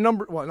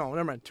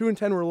 Never mind. 2 and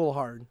 10 were a little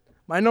hard.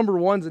 My number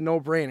 1's a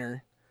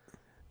no-brainer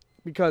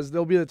because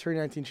they'll be the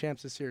 2019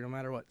 champs this year no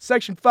matter what.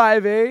 Section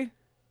 5A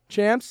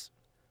champs,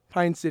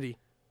 Pine City.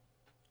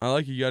 I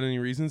like you. Got any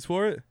reasons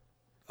for it?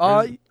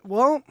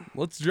 Well,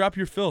 let's drop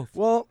your filth.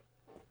 Well,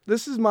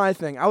 this is my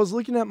thing. I was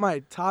looking at my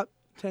top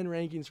 10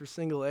 rankings for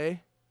single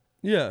A.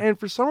 Yeah. And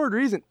for some weird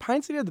reason,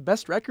 Pine City had the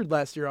best record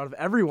last year out of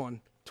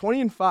everyone.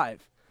 20-5.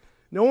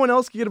 No one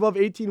else could get above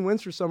 18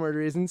 wins for some weird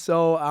reason.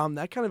 So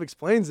that kind of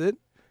explains it.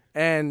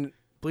 And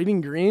Bleeding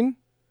Green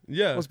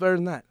was better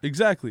than that.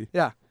 Exactly.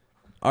 Yeah.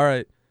 All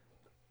right.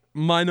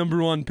 My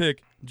number 1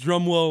 pick.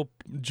 Drum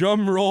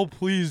roll,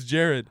 please,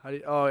 Jared.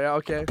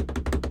 Okay.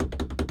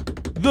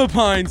 The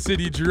Pine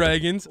City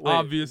Dragons, Wait,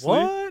 obviously.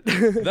 What?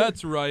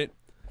 That's right.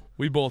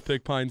 We both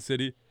picked Pine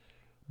City.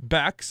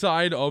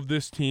 Backside of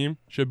this team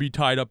should be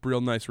tied up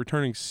real nice.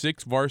 Returning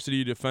 6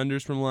 varsity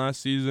defenders from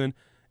last season,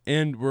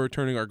 and we're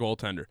returning our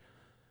goaltender.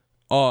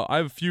 I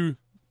have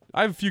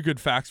a few good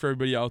facts for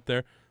everybody out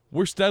there.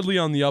 We're steadily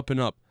on the up and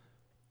up.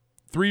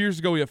 3 years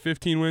ago we had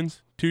 15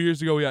 wins. 2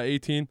 years ago we got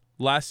 18.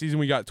 Last season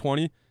we got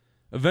 20.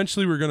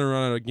 Eventually we're going to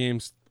run out of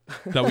games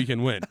that we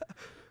can win.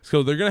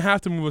 So they're going to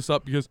have to move us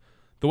up because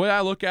the way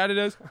I look at it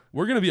is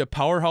we're going to be a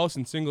powerhouse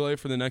in single A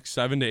for the next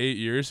 7 to 8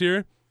 years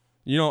here.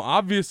 You know,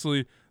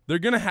 obviously they're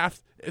going to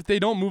have, if they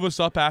don't move us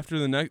up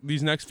after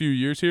these next few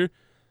years here,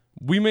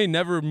 we may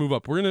never move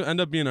up. We're going to end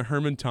up being a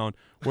Hermantown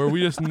where we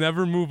just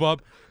never move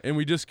up and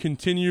we just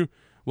continue.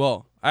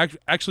 Well,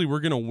 actually we're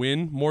going to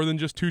win more than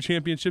just 2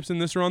 championships in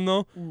this run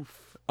though.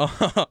 Oof.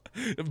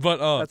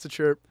 But that's a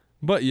chirp.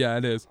 But yeah,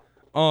 it is.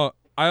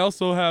 I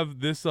also have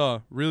this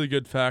really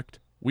good fact.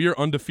 We are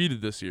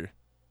undefeated this year.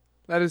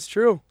 That is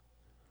true.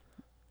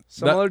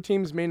 Some other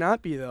teams may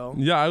not be, though.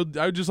 Yeah,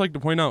 I would just like to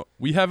point out,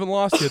 we haven't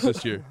lost yet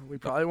this year. We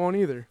probably won't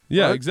either.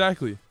 Yeah, but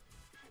exactly.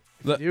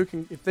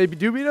 If they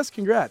do beat us,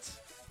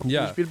 congrats.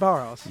 Yeah. You just beat a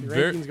powerhouse. Your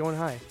ranking's going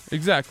high.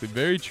 Exactly.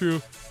 Very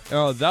true.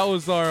 That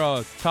was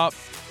our top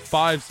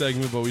 5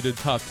 segment, but we did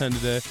top 10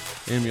 today,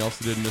 and we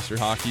also did Mr.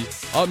 Hockey.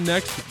 Up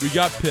next, we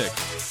got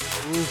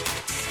picks. Ooh.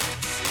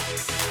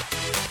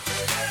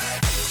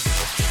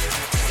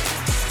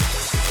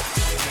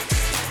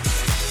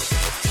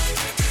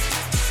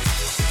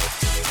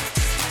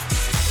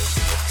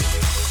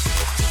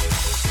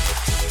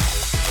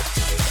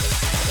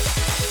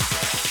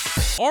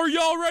 Are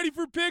y'all ready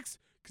for picks?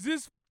 Because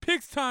it's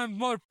picks time,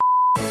 mother.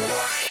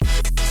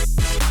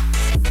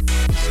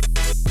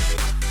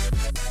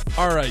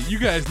 All right, you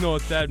guys know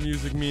what that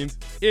music means.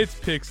 It's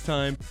picks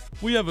time.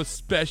 We have a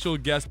special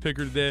guest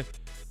picker today.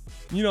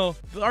 You know,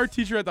 our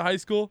teacher at the high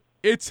school,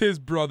 it's his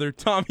brother,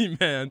 Tommy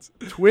Mans.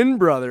 Twin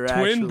brother,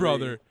 actually. Twin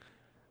brother,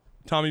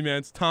 Tommy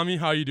Mans. Tommy,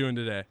 how you doing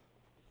today?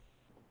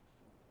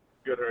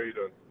 Good. How are you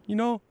doing? You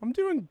know, I'm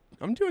doing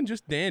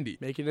just dandy.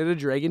 Making it a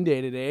Dragon Day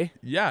today.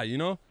 Yeah, you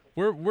know,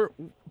 we're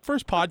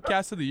first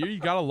podcast of the year. You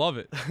gotta love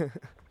it.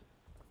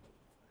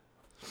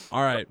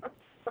 All right.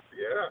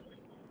 Yeah.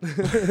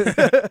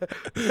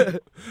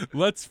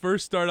 Let's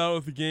first start out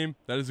with a game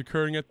that is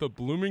occurring at the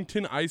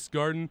Bloomington Ice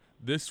Garden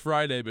this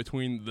Friday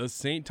between the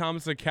St.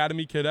 Thomas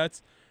Academy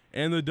Cadets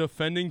and the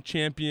defending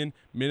champion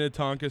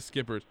Minnetonka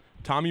Skippers.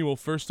 Tommy, we'll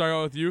first start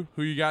out with you.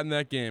 Who you got in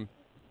that game?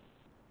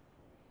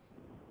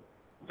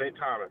 St.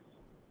 Thomas.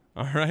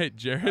 All right,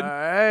 Jared. All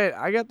right,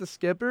 I got the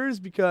Skippers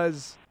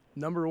because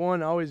number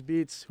one always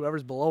beats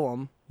whoever's below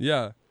them.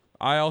 Yeah,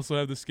 I also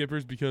have the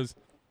Skippers because,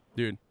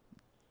 dude,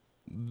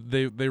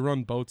 they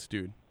run boats,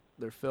 dude.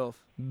 They're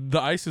filth. The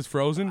ice is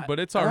frozen, but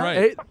it's all right.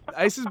 Hey,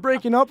 ice is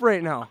breaking up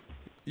right now.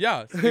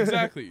 Yeah,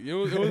 exactly.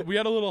 We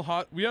had a little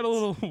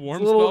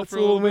warm It's spell a for a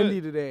little little windy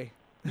bit. today.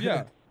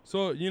 Yeah.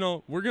 So, you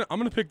know, I'm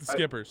gonna pick the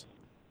Skippers.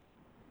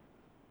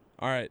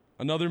 All right,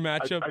 another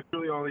matchup. I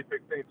truly only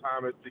picked St.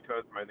 Thomas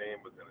because my name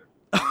was in it.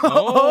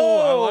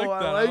 Oh,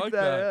 I like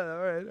that. Yeah,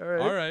 all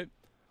right. All right.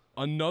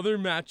 Another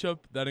matchup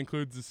that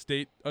includes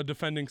a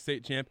defending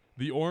state champ.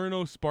 The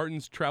Orono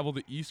Spartans travel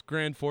to East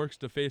Grand Forks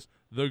to face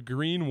the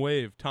Green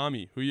Wave.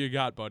 Tommy, who you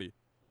got, buddy?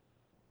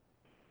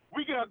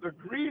 We got the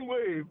Green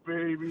Wave,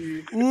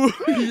 baby. Ooh,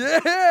 yeah,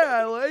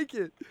 I like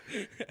it.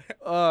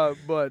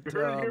 But You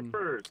heard it here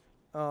first.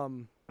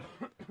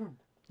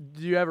 do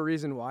you have a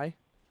reason why?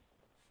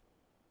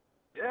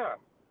 Yeah.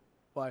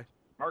 Why?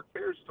 Mark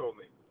Parrish told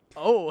me.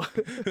 Oh.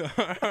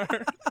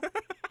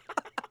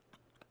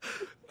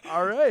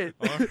 All right.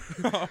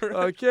 All right.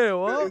 Okay,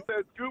 well. I got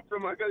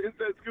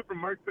inside scoop from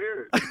Mark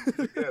Parrish.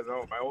 Yeah,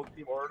 no, my old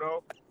team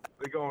Orono,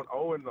 they're going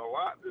 0 in a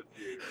lot this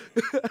year.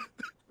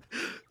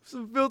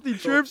 Some filthy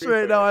trips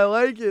right now. I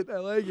like it.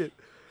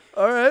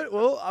 All right,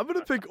 well, I'm going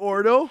to pick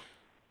Orno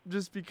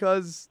just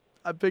because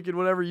I'm picking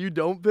whatever you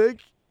don't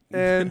pick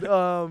and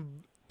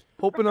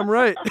hoping I'm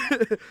right.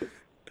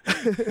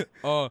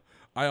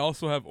 I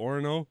also have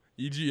Orono.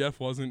 EGF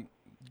wasn't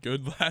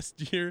good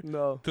last year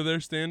to their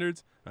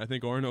standards. I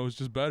think Orono is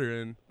just better,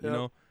 and you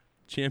know,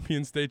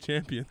 champions stay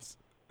champions.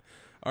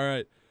 All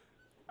right.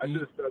 I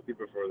should have stuck you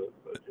before this.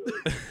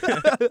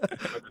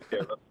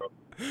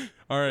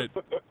 All right.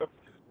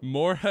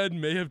 Moorhead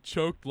may have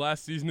choked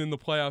last season in the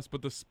playoffs,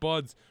 but the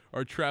Spuds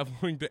are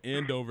traveling to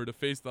Andover to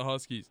face the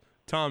Huskies.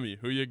 Tommy,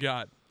 who you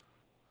got?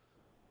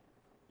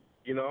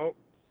 You know,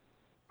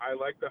 I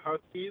like the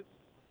Huskies,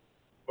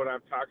 but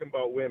I'm talking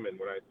about women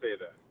when I say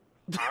that.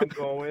 I'm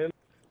going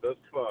the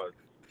Spuds.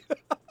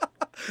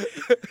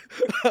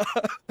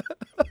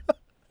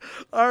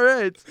 All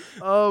right.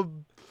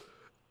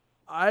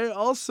 I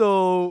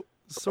also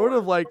sort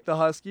of like the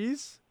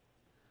Huskies,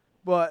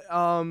 but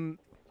I'm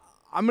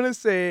going to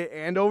say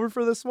Andover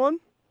for this one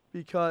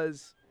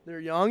because they're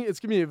young. It's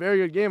going to be a very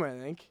good game, I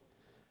think.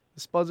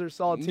 The Spuds are a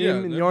solid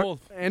team, and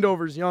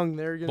Andover's young.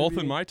 They're going to both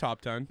in my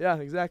top 10. Yeah,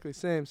 exactly,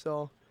 same.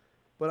 So,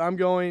 but I'm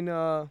going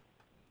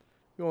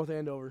with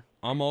Andover.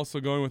 I'm also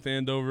going with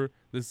Andover.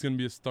 This is going to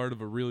be a start of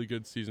a really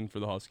good season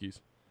for the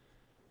Huskies.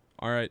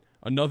 All right,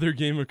 another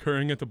game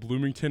occurring at the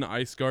Bloomington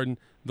Ice Garden.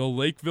 The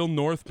Lakeville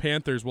North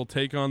Panthers will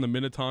take on the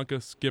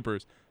Minnetonka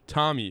Skippers.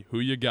 Tommy, who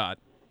you got?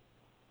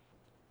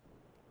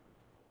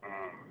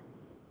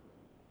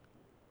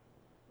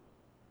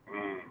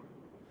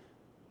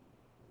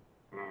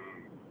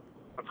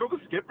 Let's go with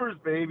the Skippers,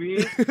 baby.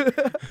 Yeah, we have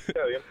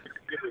to pick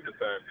the Skippers this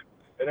time.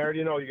 And I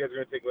already know you guys are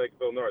going to take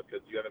Lakeville North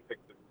because you haven't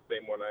picked the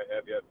same one I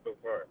have yet so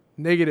far.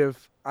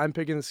 Negative. I'm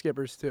picking the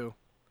Skippers, too.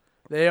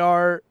 They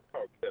are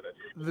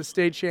the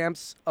state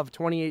champs of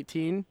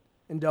 2018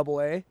 in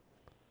Double-A.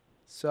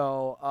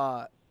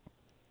 So,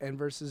 and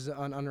versus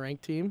an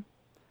unranked team.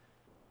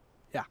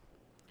 Yeah.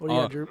 What do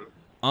you got, Drew?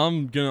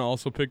 I'm going to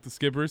also pick the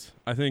Skippers.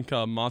 I think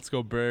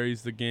Motzko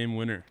buries the game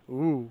winner.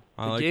 Ooh.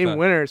 I the like game that.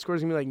 winner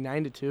score's going to be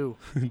like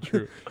 9-2.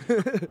 True.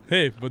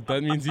 Hey, but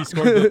that means he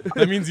scored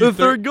the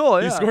third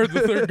goal, yeah. He scored the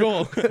third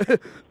goal.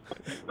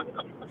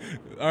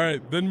 All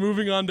right, then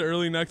moving on to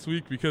early next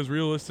week because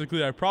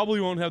realistically I probably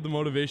won't have the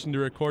motivation to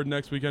record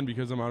next weekend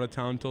because I'm out of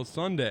town until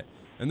Sunday.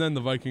 And then the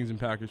Vikings and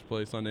Packers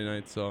play Sunday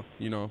night, so,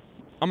 you know,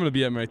 I'm going to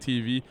be at my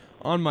TV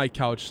on my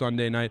couch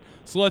Sunday night.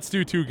 So let's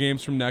do 2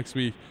 games from next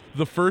week.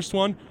 The first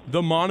one,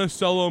 the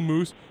Monticello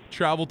Moose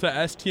travel to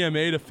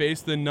STMA to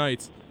face the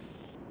Knights.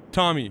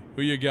 Tommy,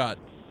 who you got?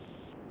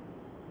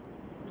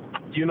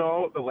 You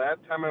know, the last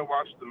time I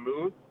watched the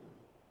Moose,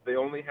 they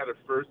only had a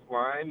first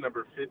line,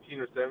 number 15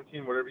 or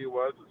 17, whatever he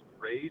was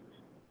great.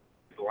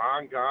 He's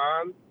long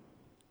gone.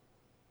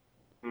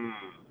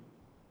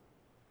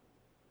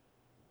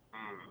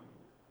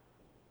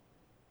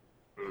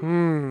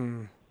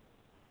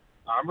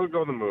 I'm going to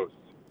go the Moose.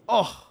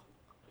 Oh.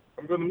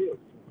 I'm going the Moose.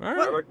 All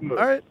right. I like the Moose.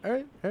 All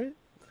right.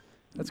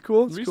 That's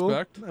cool. It's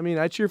Respect. cool. I mean,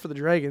 I cheer for the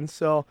Dragons,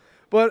 so.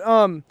 But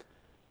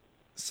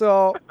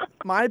so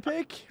my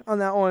pick on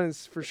that one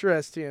is for sure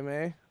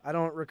STMA. I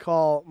don't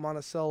recall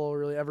Monticello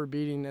really ever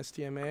beating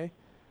STMA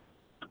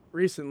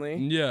recently.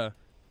 Yeah.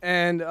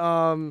 And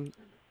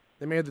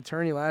they made the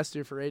tourney last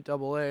year for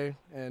 8AA,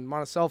 and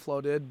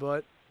Monticello did,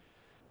 but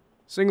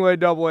single A,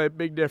 double A,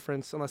 big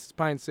difference unless it's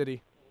Pine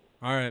City.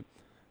 All right.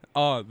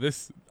 I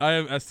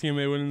have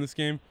STMA winning this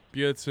game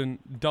because it's a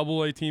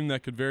double A team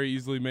that could very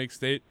easily make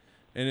state,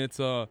 and it's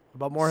What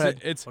about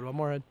Moorhead? It's What about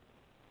Moorhead?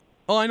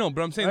 Oh, I know,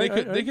 but I'm saying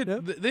Yeah.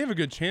 they have a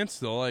good chance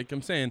though. Like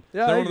I'm saying,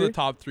 Yeah, they're I one of the agree.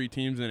 top 3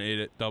 teams in 8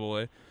 at double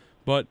A.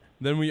 But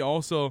then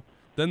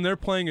they're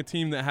playing a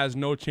team that has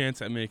no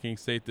chance at making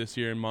state this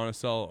year in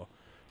Monticello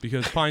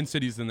because Pine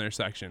City's in their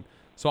section.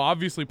 So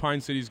obviously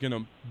Pine City's going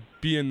to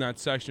be in that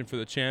section for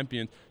the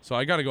champions. So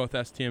I got to go with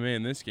STMA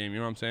in this game, you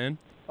know what I'm saying?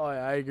 Oh,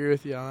 yeah, I agree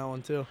with you on that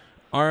one, too.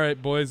 All right,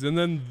 boys. And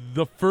then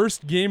the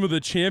first game of the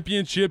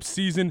championship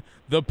season,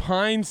 the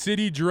Pine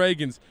City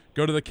Dragons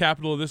go to the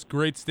capital of this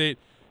great state,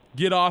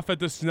 get off at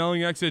the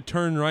Snelling exit,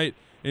 turn right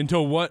into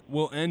what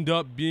will end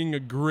up being a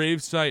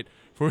grave site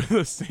for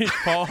the St.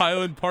 Paul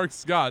Highland Park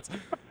Scots.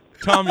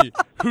 Tommy,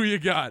 who you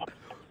got?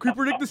 Can we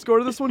predict the score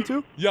to this one,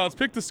 too? Yeah, let's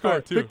pick the score, All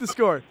right, too. pick the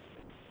score.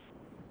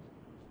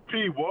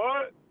 P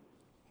what?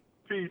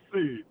 PC.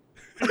 P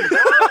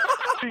what?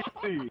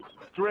 PC.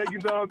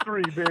 Dragons on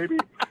 3, baby.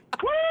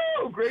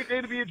 Woo! Great day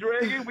to be a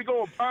Dragon. We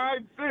going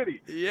Pine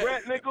City. Yeah.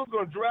 Brett Nicoll's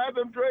going to drive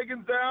them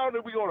Dragons down,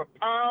 and we going to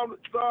pound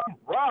some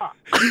rock.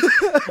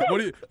 What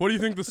do you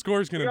think the score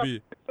is going to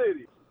be?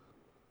 City.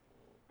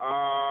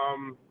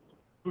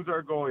 Who's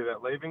our goalie?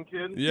 That Laven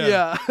kid?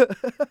 Yeah.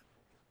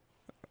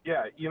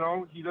 Yeah, you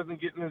know, he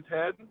doesn't get in his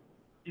head.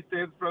 He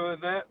stands in front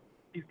of the net.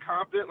 He's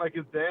confident like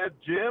his dad,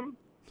 Jim.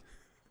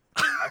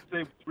 I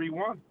say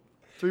 3-1.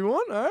 3-1?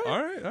 All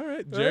right. All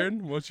right.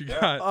 Jared, what you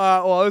got?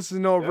 Well, this is a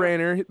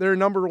no-brainer. They're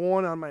number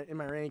 1 in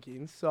my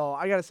rankings. So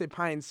I got to say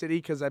Pine City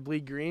because I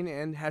bleed green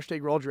and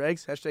hashtag roll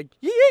drags, hashtag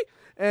yee.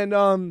 And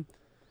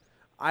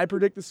I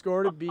predict the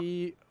score to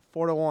be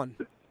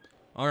 4-1.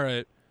 All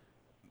right.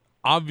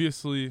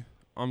 Obviously,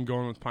 I'm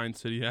going with Pine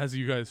City. As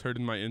you guys heard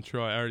in my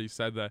intro, I already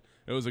said that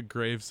it was a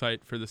grave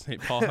site for the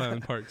St. Paul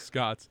Highland Park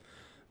Scots.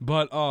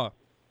 But, I'm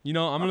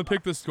going to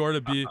pick the score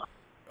to be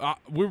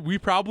we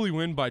probably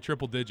win by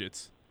triple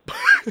digits.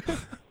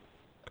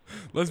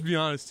 Let's be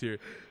honest here.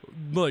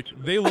 Look,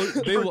 they lost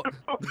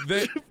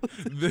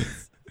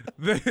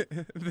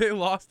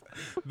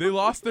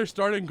their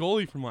starting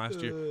goalie from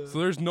last year. So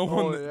there's no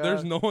one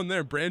there's no one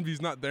there.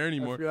 Brandby's not there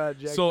anymore.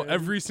 So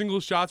every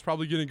single shot's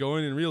probably going to go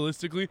in, and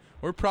realistically,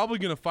 we're probably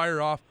going to fire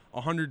off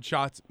 100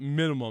 shots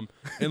minimum,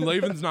 and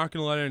Laven's not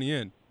going to let any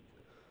in.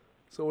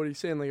 So what are you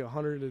saying, like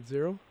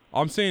 100-0?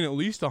 I'm saying at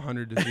least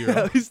 100-0.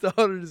 At least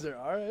 100-0.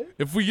 All right.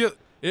 If we get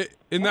it,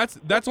 and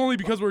that's only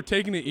because we're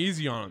taking it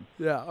easy on them.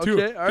 Yeah. Too,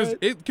 Okay. All right.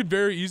 it could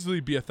very easily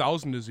be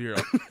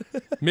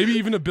 1,000-0, maybe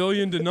even 1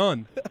 billion to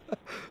none.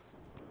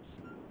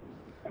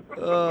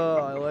 Oh,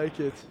 I like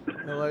it.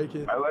 I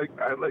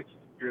like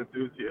your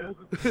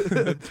enthusiasm.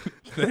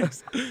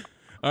 Thanks.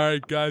 All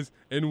right, guys.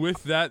 And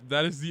with that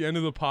is the end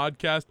of the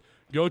podcast.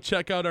 Go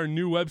check out our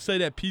new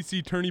website at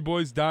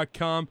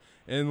pctourneyboys.com.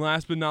 And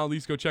last but not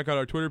least, go check out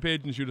our Twitter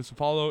page and shoot us a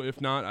follow. If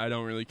not, I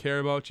don't really care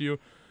about you.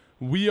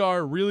 We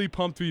are really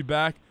pumped to be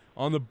back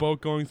on the boat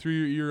going through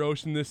your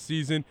ocean this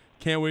season.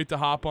 Can't wait to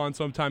hop on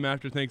sometime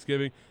after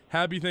Thanksgiving.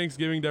 Happy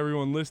Thanksgiving to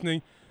everyone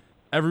listening.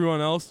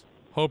 Everyone else,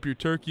 hope your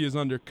turkey is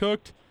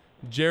undercooked.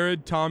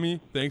 Jared,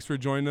 Tommy, thanks for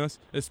joining us.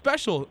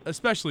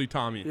 Especially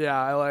Tommy.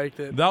 Yeah, I liked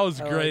it. That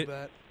was I great.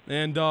 like that.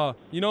 And,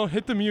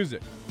 hit the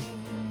music.